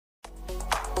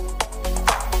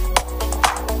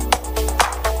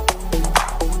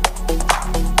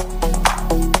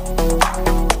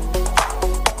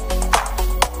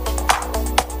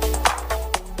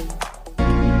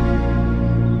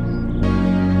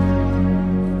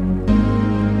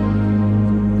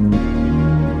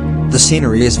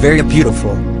scenery is very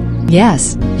beautiful.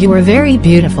 Yes, you are very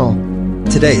beautiful.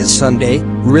 Today is Sunday,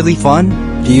 really fun,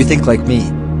 do you think like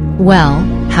me? Well,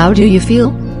 how do you feel?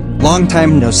 Long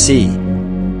time no see.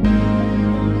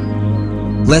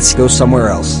 Let's go somewhere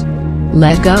else.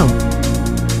 Let's go.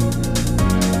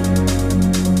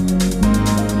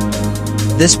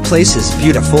 This place is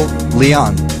beautiful,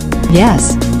 Leon.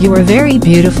 Yes, you are very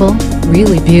beautiful,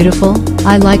 really beautiful,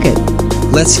 I like it.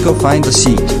 Let's go find a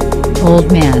seat.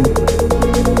 Old man.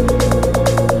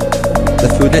 The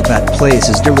food at that place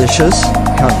is delicious,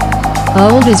 come.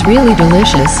 Old is really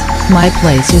delicious, my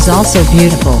place is also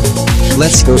beautiful.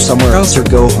 Let's go somewhere else or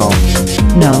go home.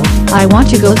 No, I want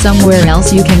to go somewhere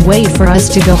else, you can wait for us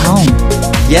to go home.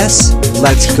 Yes,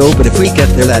 let's go, but if we get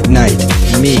there that night,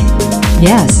 me.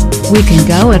 Yes, we can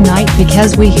go at night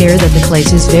because we hear that the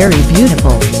place is very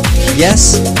beautiful.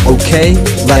 Yes, okay,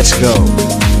 let's go.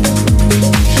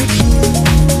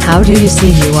 How do you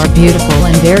see you are beautiful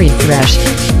and very fresh?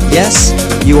 Yes,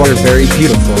 you are very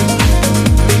beautiful.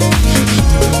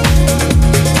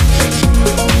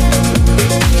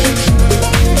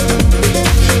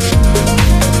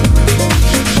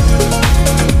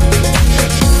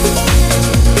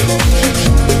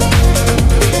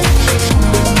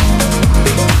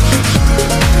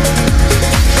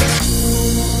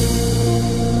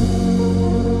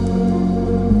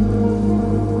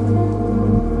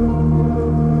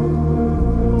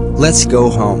 Let's go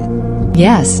home.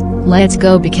 Yes, let's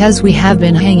go because we have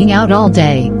been hanging out all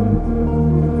day.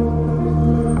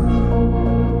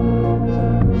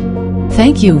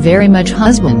 Thank you very much,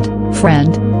 husband,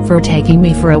 friend, for taking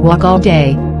me for a walk all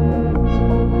day.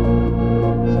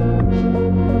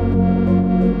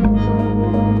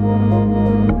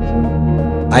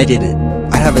 I did it.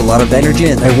 I have a lot of energy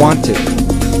and I want to.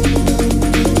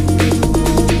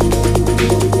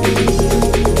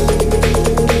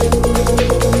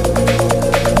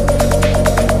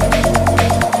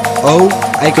 Oh,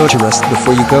 I go to rest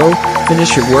before you go,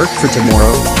 finish your work for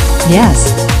tomorrow.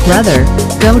 Yes, brother,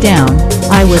 go down,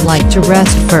 I would like to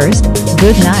rest first,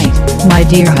 good night, my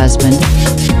dear husband.